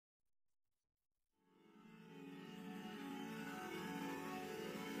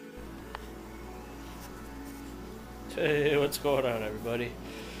Hey, what's going on, everybody?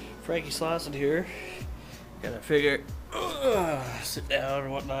 Frankie Slauson here. Gotta figure, sit down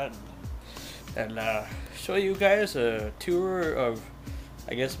and whatnot, and show you guys a tour of,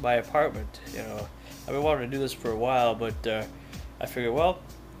 I guess, my apartment. I've been wanting to do this for a while, but I figured, well,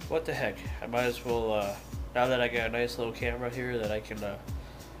 what the heck? I might as well. Now that I got a nice little camera here that I can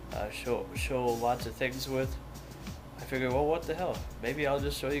show lots of things with, I figured, well, what the hell? Maybe I'll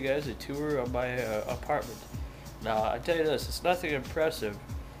just show you guys a tour of my apartment. Now, I tell you this, it's nothing impressive.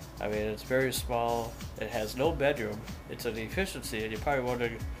 I mean, it's very small. It has no bedroom. It's an efficiency, and you're probably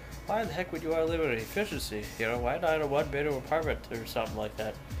wondering, why the heck would you want to live in an efficiency? Why not a one-bedroom apartment or something like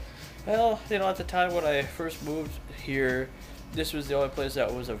that? Well, at the time when I first moved here, this was the only place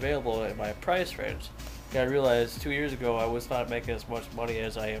that was available in my price range. I realized 2 years ago I was not making as much money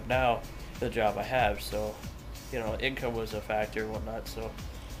as I am now, the job I have. So, income was a factor and whatnot. So,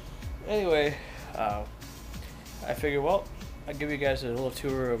 anyway, I figured, well, I'll give you guys a little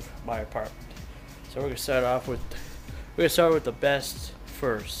tour of my apartment. So we're gonna start with the best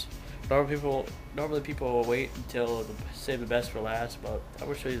first. Normally people will wait until save the best for last, but I'm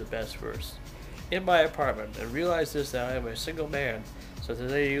gonna show you the best first. In my apartment, and realize this, that I am a single man. So if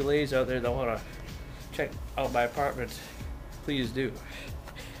there's any of you ladies out there that wanna check out my apartment, please do.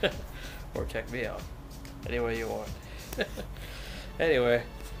 Or check me out. Any way you want. Anyway,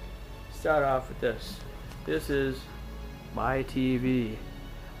 start off with this. This is my TV,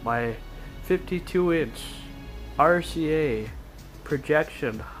 my 52-inch RCA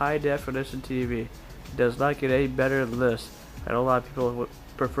projection high definition TV. It does not get any better than this. I know a lot of people would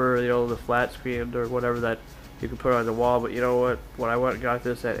prefer, the flat screen or whatever that you can put on the wall, but you know what? When I went and got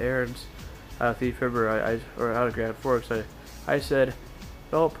this at Aaron's Thief River, or out of Grand Forks, I said,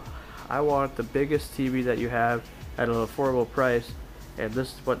 nope, I want the biggest TV that you have at an affordable price. And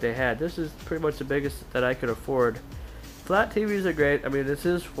this is what they had. This is pretty much the biggest that I could afford. Flat TVs are great. I mean, this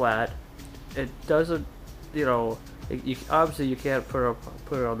is flat. It doesn't, obviously you can't put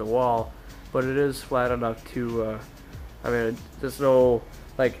it on the wall, but it is flat enough to. I mean, there's no,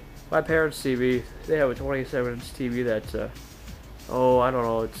 like, my parents' TV. They have a 27-inch TV that's I don't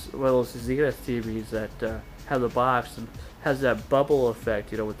know. It's one of those Zenith TVs that have the box and has that bubble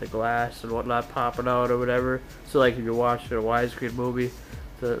effect, with the glass and whatnot popping out or whatever. So like if you're watching a widescreen movie,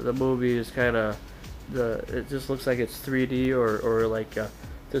 the movie is kind of it just looks like it's 3D or like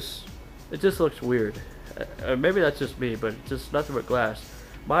this. It just looks weird. Maybe that's just me, but just nothing but glass.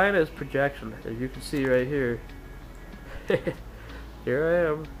 Mine is projection, as you can see right here. Here I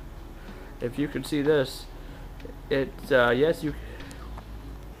am. If you can see this, yes,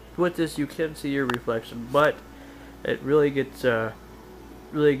 with this you can see your reflection, but it really gets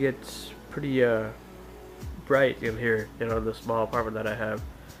pretty bright in here, the small apartment that I have.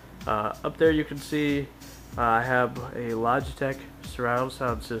 Up there you can see I have a Logitech surround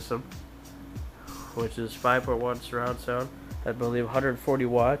sound system, which is 5.1 surround sound. I believe 140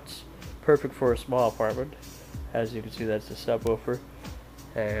 watts, perfect for a small apartment. As you can see, that's the subwoofer,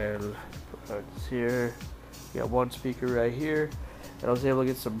 and it's here. You got one speaker right here, and I was able to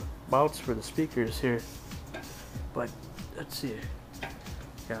get some mounts for the speakers here. But let's see, you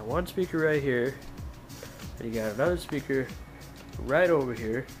got one speaker right here, and you got another speaker right over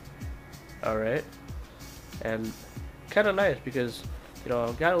here. Alright, and kind of nice because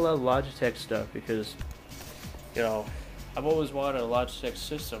I've got a lot of Logitech stuff because I've always wanted a Logitech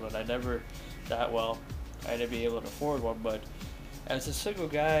system, and I never be able to afford one. But as a single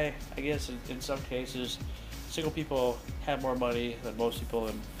guy, I guess in some cases single people have more money than most people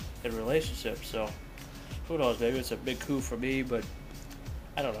in relationships, so who knows, maybe it's a big coup for me, but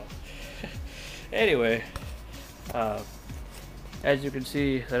I don't know. Anyway, as you can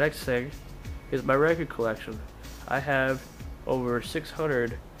see, the next thing is my record collection. I have over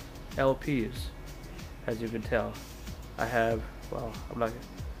 600 LPs, as you can tell. I have, well, I'm not gonna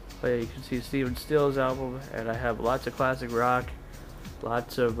play, you can see Stephen Stills' album, and I have lots of classic rock,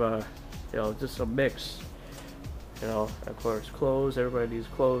 lots of, just a mix. Of course, clothes, everybody needs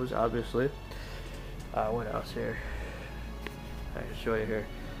clothes, obviously. What else here? I can show you here.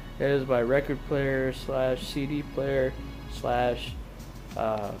 It is my record player / CD player /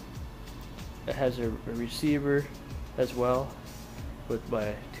 it has a receiver as well with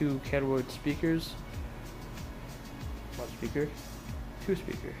my 2 Kenwood speakers. One speaker, 2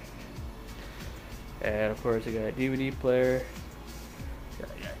 speakers. And of course I got a DVD player. Got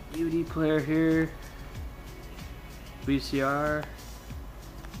a DVD player here. VCR.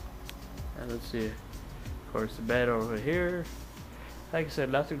 And let's see. Of course the bed over here. Like I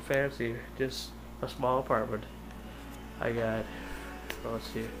said, nothing fancy, just a small apartment. I got, well, let's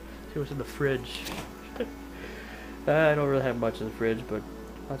see what's in the fridge. I don't really have much in the fridge, but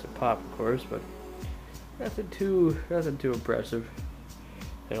lots of pop, of course, but nothing too impressive,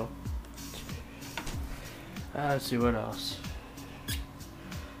 you know. Let's see what else.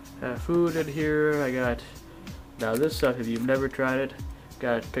 Food in here. I got now this stuff. If you've never tried it,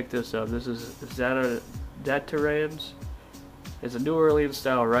 gotta pick this up. This is Zatarain's. It's a New Orleans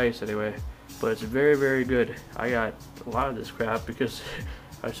style rice anyway, but it's very, very good. I got a lot of this crap because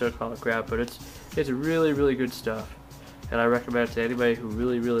I should call it crap, but it's really, really good stuff, and I recommend it to anybody who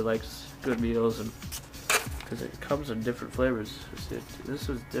really, really likes good meals, and because it comes in different flavors.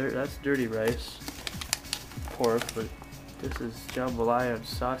 That's dirty rice, pork, but this is jambalaya and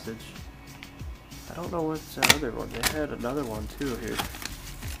sausage. I don't know what's the other one. They had another one too here.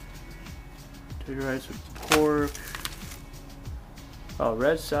 Dirty rice with pork. Oh,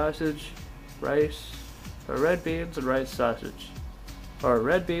 red sausage, rice, or red beans and rice sausage, or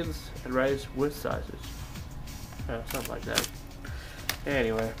red beans and rice with sausage. Something like that.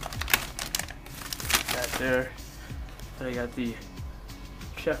 Anyway, that there. Then I got the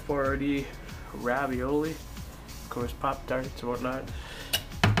Chef Boyardee ravioli, of course, Pop-Tarts and whatnot.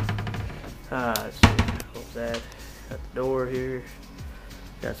 Let's see, what's that? Got the door here.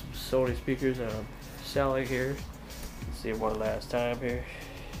 Got some Sony speakers that I'm selling here. Let's see one last time here.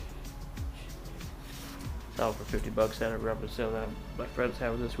 Sell for $50 at a rubber sale that my friend's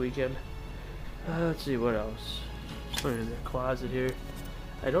having this weekend. Let's see what else. Just look in the closet here.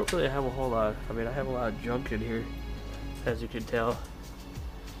 I don't really have a whole lot. I mean, I have a lot of junk in here, as you can tell.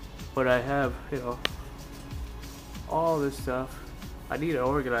 But I have, you know, all this stuff. I need to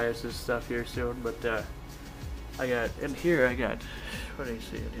organize this stuff here soon, but I got, in here I got, what do you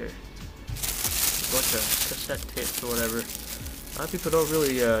see in here? A bunch of cassette tapes or whatever. A lot of people don't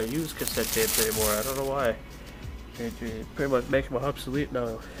really use cassette tapes anymore. I don't know why. They pretty much make them obsolete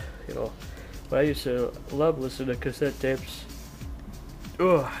now, you know. But I used to love listening to cassette tapes.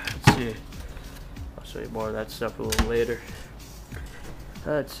 Oh, let's see. I'll show you more of that stuff a little later.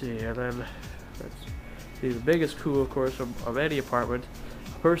 Let's see, and then let's see, the biggest coup, of course, of any apartment,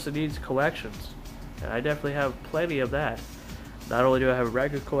 a person needs collections, and I definitely have plenty of that. Not only do I have a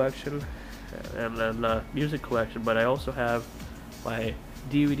record collection and then music collection, but I also have my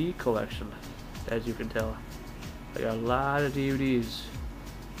DVD collection, as you can tell. I got a lot of DVDs.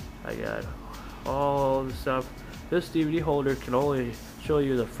 I got all the stuff. This DVD holder can only show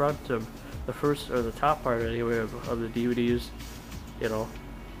you the front of the first, or the top part anyway, of the DVDs, you know.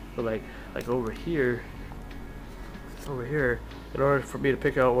 But like over here, in order for me to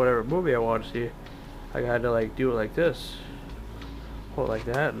pick out whatever movie I want to see, I got to like do it like this, hold it like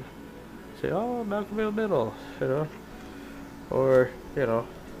that, and say, oh, Malcolm in the Middle, you know, or, you know,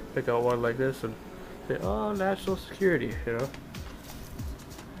 pick out one like this and say, oh, National Security, you know.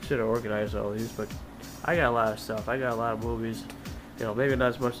 Should have organized all these, but I got a lot of stuff. I got a lot of movies, you know, maybe not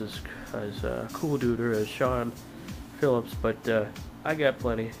as much as Cool Dude or as Sean Phillips, but I got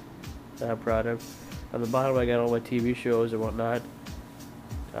plenty that I'm proud of. On the bottom, I got all my TV shows and whatnot.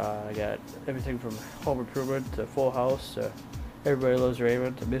 I got everything from Home Improvement to Full House to Everybody Loves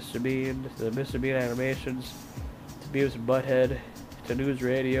Raymond to Mr. Bean to the Mr. Bean animations to Beavis and Butthead to News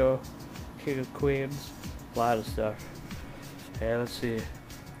Radio, King of Queens, a lot of stuff. And let's see.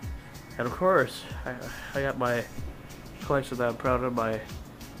 And of course, I got my collection that I'm proud of, my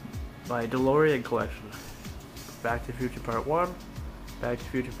DeLorean collection. Back to the Future Part 1, Back to the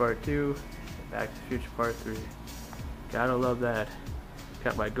Future Part 2, and Back to the Future Part 3. Gotta love that.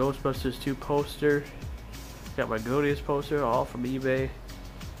 Got my Ghostbusters 2 poster. Got my Goonies poster, all from eBay.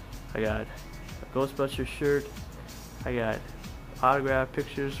 I got a Ghostbusters shirt. I got autographed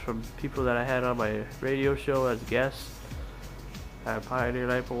pictures from people that I had on my radio show as guests. I have a Pioneer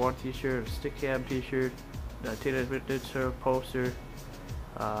 9.1 t-shirt, a Stickcam t-shirt, a Teenage Mutant Ninja Turtles poster,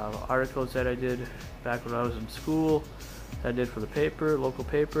 articles that I did back when I was in school, that I did for the paper, local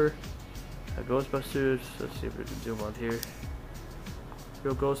paper, Ghostbusters, let's see if we can zoom on here,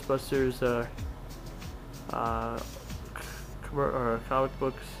 real Ghostbusters comic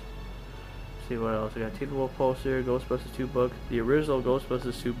books. Let's see what else, I got Teen Wolf poster, Ghostbusters 2 book, the original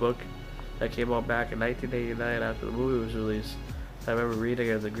Ghostbusters 2 book that came out back in 1989 after the movie was released. I remember reading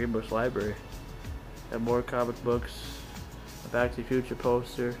it in the Greenbush Library. And more comic books, a Back to the Future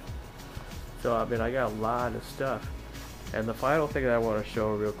poster. So I mean, I got a lot of stuff. And the final thing that I want to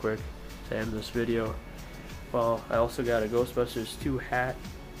show real quick to end this video, well, I also got a Ghostbusters 2 hat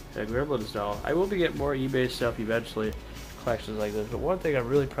and a Gremlins doll. I will be getting more eBay stuff eventually, collections like this. But one thing I'm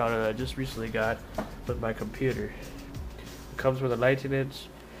really proud of that I just recently got with my computer. It comes with a 19-inch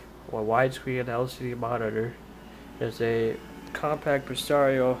widescreen LCD monitor. There's a compact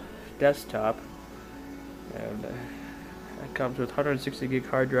Presario desktop, and Comes with 160 gig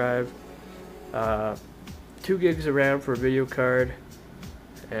hard drive, 2 gigs of RAM for a video card,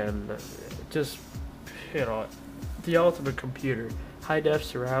 and just, you know, the ultimate computer. High def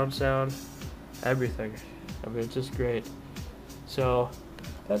surround sound, everything. I mean, it's just great. So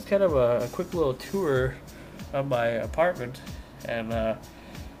that's kind of a quick little tour of my apartment, and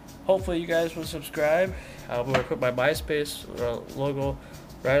hopefully you guys will subscribe. I'm going to put my MySpace logo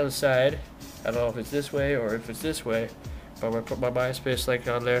right on the side. I don't know if it's this way or if it's this way, but I'm going to put my MySpace link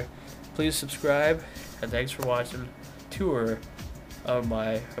on there. Please subscribe, and thanks for watching tour of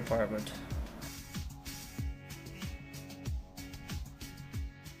my apartment.